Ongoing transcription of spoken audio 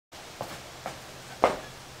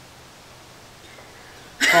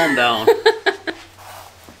Calm down.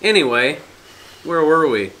 Anyway, where were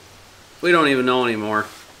we? We don't even know anymore.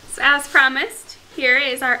 So as promised, here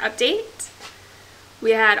is our update.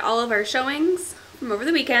 We had all of our showings from over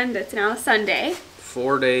the weekend. It's now Sunday.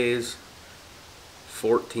 4 days,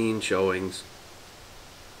 14 showings.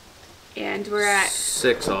 And we're at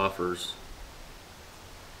 6 offers.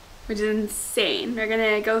 Which is insane. We're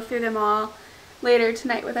gonna go through them all later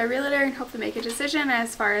tonight with our realtor and hopefully make a decision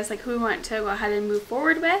as far as like who we want to go ahead and move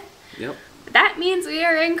forward with. Yep. But that means we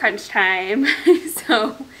are in crunch time.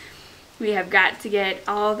 So we have got to get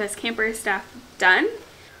all this camper stuff done.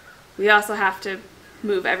 We also have to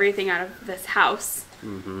move everything out of this house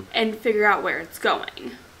and figure out where it's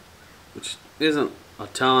going. Which isn't a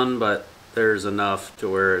ton, but there's enough to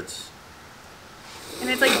where it's... And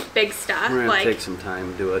it's like big stuff. We're gonna like take some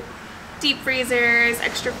time to do it. Deep freezers,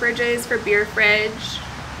 extra fridges for beer fridge.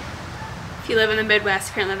 If you live in the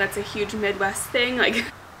Midwest, apparently that's a huge Midwest thing. Like,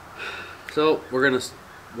 so we're gonna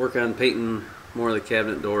work on painting more of the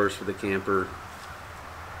cabinet doors for the camper.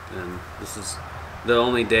 And this is the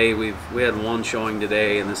only day we had one showing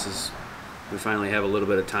today, and we finally have a little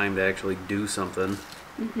bit of time to actually do something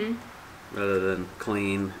rather than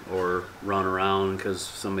clean or run around because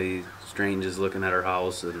somebody strange is looking at our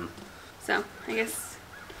house. And so I guess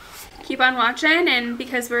keep on watching, and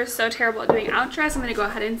because we're so terrible at doing outros, I'm going to go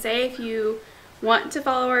ahead and say if you want to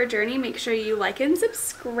follow our journey, make sure you like and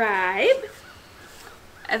subscribe.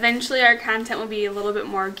 Eventually our content will be a little bit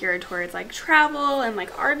more geared towards like travel and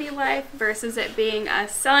like RV life versus it being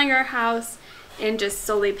us selling our house and just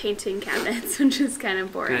solely painting cabinets, which is kind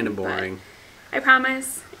of boring. Kind of boring. But I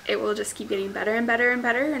promise it will just keep getting better and better and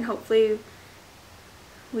better, and hopefully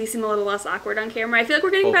we seem a little less awkward on camera. I feel like we're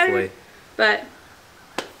getting better, but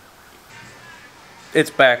it's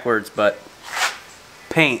backwards, but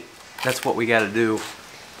paint, that's what we got to do.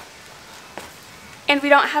 And we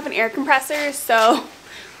don't have an air compressor, so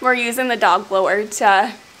we're using the dog blower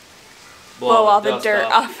to blow all the dirt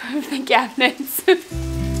off of the cabinets.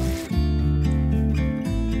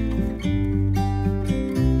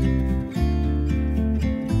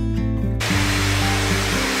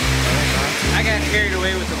 I got carried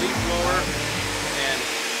away with the leaf blower and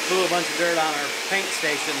blew a bunch of dirt on our paint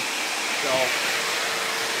station,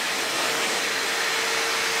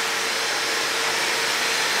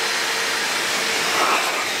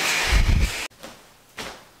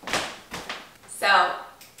 So,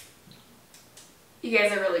 you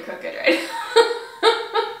guys are really crooked right now.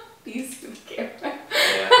 These camera.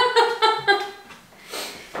 Yeah.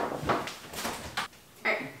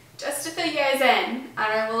 Alright, just to fill you guys in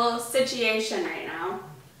on our little situation right now.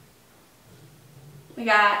 We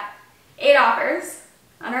got 8 offers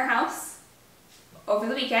on our house over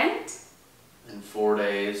the weekend. In 4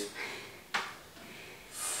 days,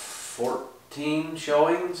 14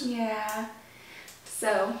 showings. Yeah.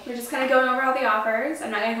 So we're just kind of going over all the offers. I'm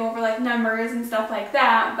not going to go over like numbers and stuff like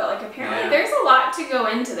that, but like apparently there's a lot to go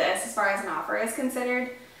into this as far as an offer is considered.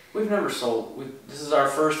 We've never sold. This is our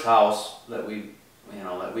first house that we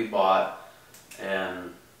bought,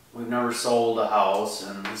 and we've never sold a house,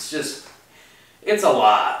 and it's a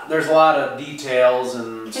lot. There's a lot of details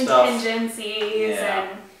and Contingencies and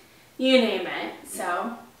you name it.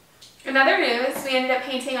 So, in other news, we ended up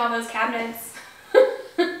painting all those cabinets.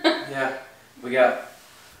 Yeah, we got,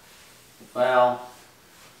 well,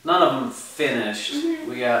 none of them finished.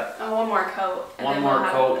 We got one more coat. And one more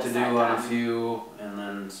coat to do on a few, and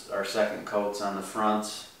then our second coat's on the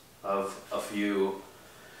fronts of a few.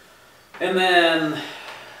 And then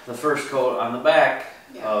the first coat on the back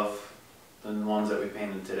of the ones that we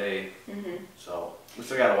painted today. So we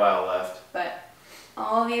still got a while left. But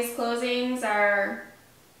all these closings are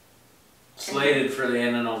slated for the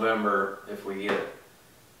end of November if we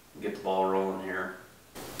get the ball rolling here.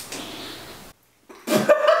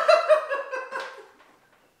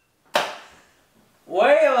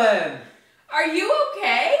 Waylon! Are you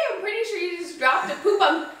okay? I'm pretty sure you just dropped a poop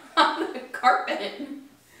on the carpet.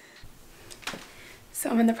 So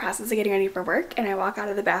I'm in the process of getting ready for work, and I walk out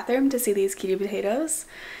of the bathroom to see these cutie potatoes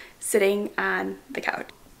sitting on the couch.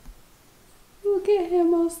 Look at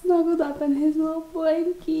him all snuggled up in his little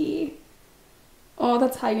blankie. Oh,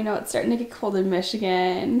 that's how you know it's starting to get cold in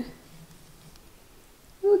Michigan.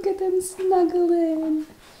 Look at them snuggling.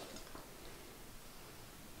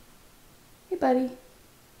 Hey, buddy.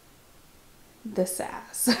 The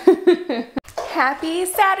sass. Happy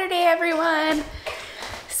Saturday, everyone.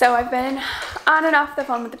 So I've been on and off the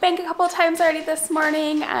phone with the bank a couple of times already this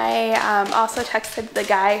morning. I also texted the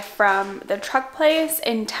guy from the truck place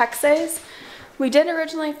in Texas. We did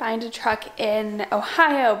originally find a truck in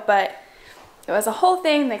Ohio, but It was a whole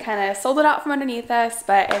thing. They kind of sold it out from underneath us,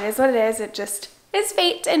 but it is what it is. It just is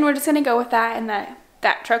fate, and we're just going to go with that, and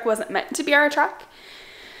that truck wasn't meant to be our truck.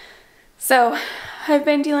 So I've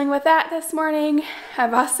been dealing with that this morning.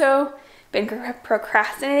 I've also been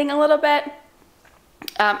procrastinating a little bit.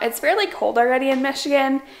 It's fairly cold already in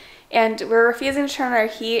Michigan, and we're refusing to turn on our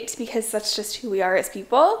heat because that's just who we are as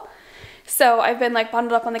people. So I've been like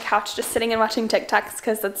bundled up on the couch just sitting and watching TikToks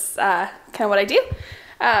because that's kind of what I do.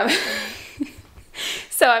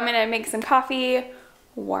 So I'm going to make some coffee,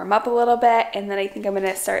 warm up a little bit, and then I think I'm going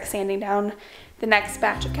to start sanding down the next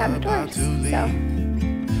batch of cabinet doors. So.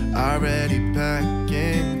 Already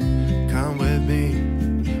packing, come with me.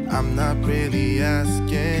 I'm not really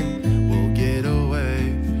asking. We'll get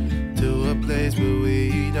away to a place where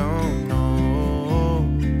we don't know.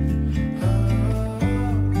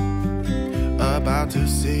 About to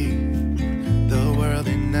see the world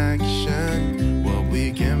in action, what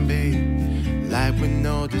we can be. Life with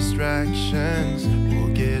no distractions, we'll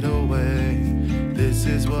get away. This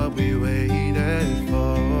is what we waited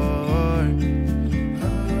for.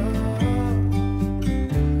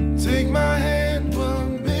 Take my hand, we'll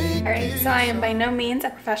make. Alright, so I am by no means a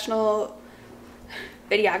professional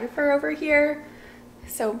videographer over here,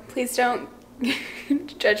 so please don't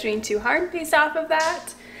judge me too hard based off of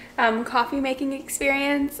that. Coffee making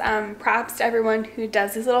experience, props to everyone who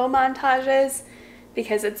does these little montages,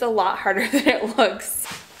 because it's a lot harder than it looks.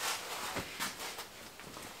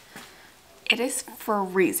 It is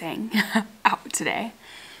freezing out today.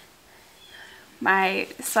 My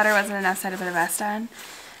sweater wasn't enough, so I had to put a vest on.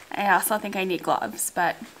 I also think I need gloves,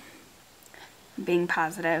 but being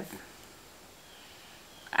positive,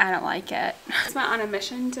 I don't like it. I just went on a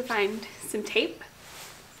mission to find some tape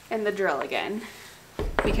and the drill again,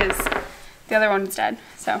 because the other one's dead,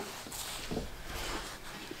 so.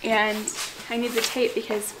 And I need the tape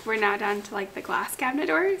because we're now down to like the glass cabinet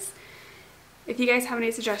doors. If you guys have any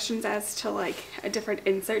suggestions as to like a different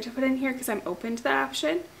insert to put in here, because I'm open to that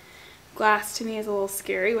option. Glass to me is a little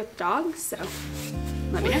scary with dogs, so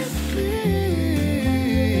let me know.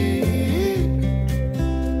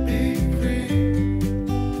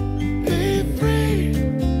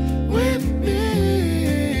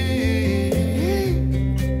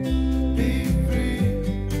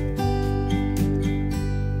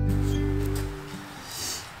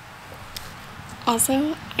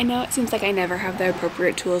 Also, I know it seems like I never have the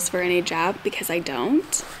appropriate tools for any job because I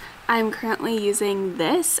don't. I'm currently using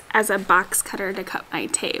this as a box cutter to cut my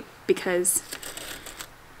tape because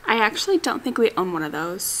I actually don't think we own one of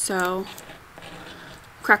those, so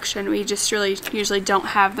correction, we just really usually don't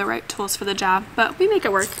have the right tools for the job, but we make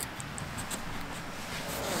it work.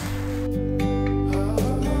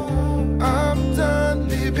 I'm done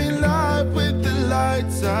living life with the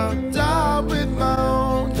lights out, down with my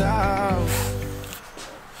own doubt.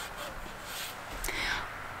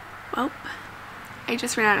 Well, I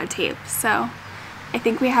just ran out of tape, so I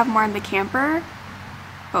think we have more in the camper,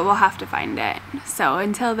 but we'll have to find it. So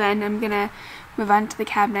until then, I'm gonna move on to the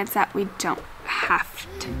cabinets that we don't have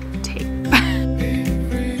to tape.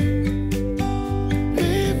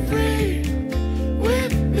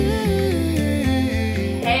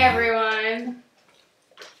 Hey everyone!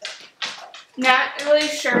 Not really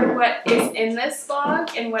sure what is in this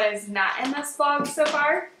vlog and what is not in this vlog so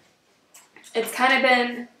far. It's kind of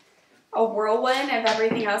been a whirlwind of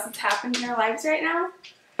everything else that's happened in our lives right now.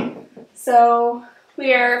 So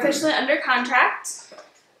we are officially under contract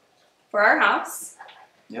for our house.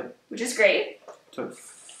 Yep. Which is great. Took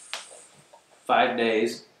 5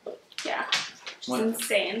 days. Yeah. Which is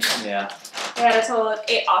insane. Yeah. We had a total of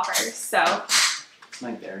 8 offers, so. I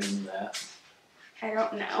think they already knew that. I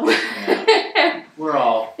don't know. Yeah. We're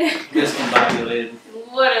all discombobulated.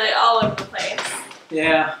 Literally all over the place.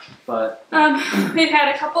 Yeah, but we've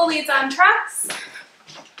had a couple leads on trucks.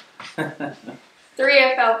 3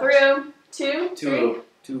 have fell through. 2?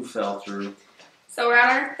 Two fell through. So we're on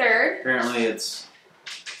our 3rd. Apparently it's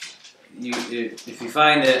if you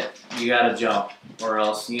find it, you gotta jump, or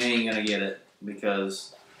else you ain't gonna get it,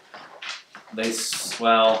 because the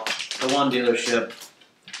one dealership,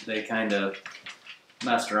 they kind of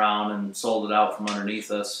messed around and sold it out from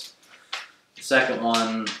underneath us. The second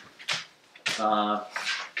one,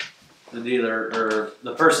 the dealer, or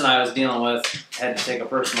the person I was dealing with, had to take a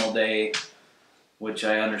personal day, which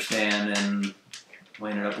I understand, and we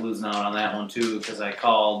ended up losing out on that one too, because I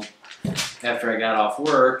called after I got off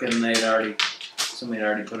work and somebody had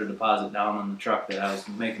already put a deposit down on the truck that I was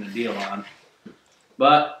making a deal on.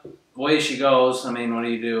 But the way she goes, I mean, what do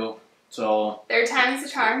you do? So 3rd time's the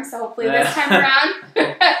charm, so hopefully this time around.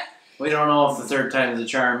 We don't know if the third time's a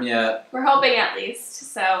charm yet. We're hoping at least.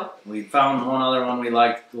 So We found one other one we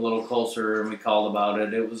liked a little closer, and we called about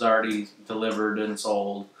it. It was already delivered and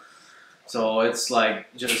sold. So it's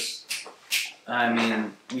like just, I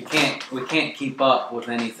mean, we can't keep up with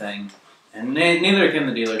anything, and neither can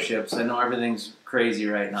the dealerships. I know everything's crazy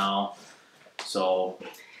right now. So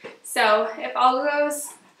if all goes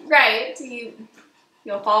right,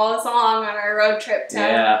 you'll follow us along on our road trip to.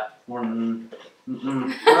 yeah, we're not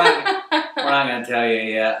gonna tell you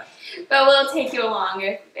yet. But we'll take you along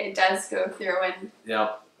if it does go through, and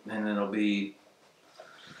Yep, and it'll be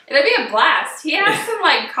a blast. He has some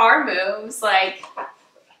like car moves, like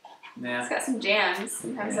yeah. he's got some jams.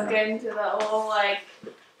 Sometimes Yeah. I'll get into the whole like.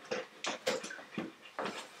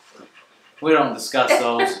 We don't discuss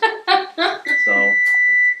those. So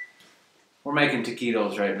we're making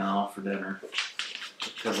taquitos right now for dinner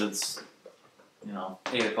because it's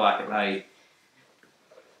 8 o'clock at night,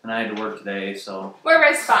 and I had to work today, so We're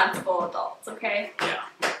responsible adults, okay? yeah,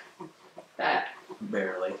 But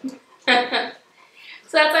barely. so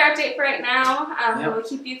that's our update for right now. Yep. We'll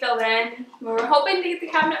keep you filled in. We were hoping to get the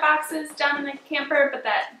cabinet boxes done in the camper, but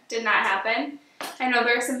that did not happen. I know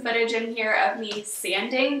there's some footage in here of me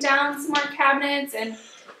sanding down some more cabinets, and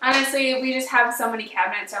honestly, we just have so many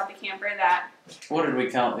cabinets out the camper that What did we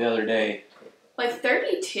count the other day? like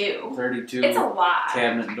 32. 32 It's a lot.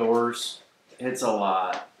 cabinet doors. It's a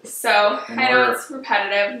lot. So And I know we're- it's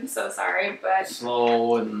repetitive. I'm so sorry, but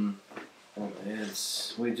Slow, and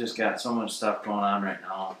we just got so much stuff going on right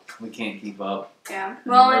now. We can't keep up. yeah.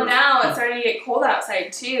 Well, and now it's starting to get cold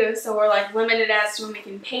outside too, so we're like limited as to when we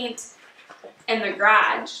can paint in the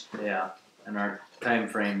garage Yeah, and our time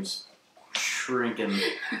frame's shrinking.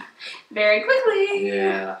 very quickly.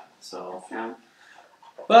 Yeah, so. So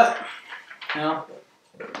But,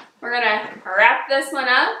 we're gonna wrap this one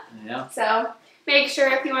up. yeah. So make sure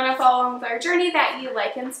if you want to follow along with our journey that you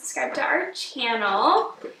like and subscribe to our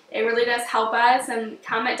channel. It really does help us, and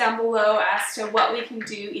comment down below as to what we can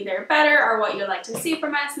do either better or what you'd like to see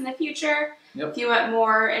from us in the future. Yep. If you want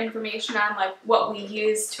more information on like what we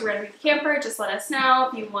use to renovate the camper, just let us know.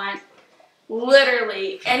 If you want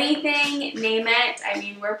literally anything, name it. I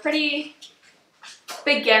mean, we're pretty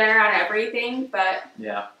beginner on everything, but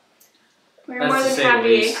Yeah. we're That's more to than say the happy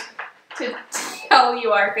least. to tell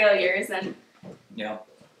you our failures and Yeah,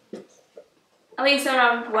 at least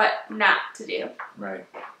know what not to do. right.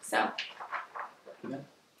 So,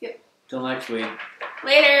 Till next week.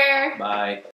 later! Bye.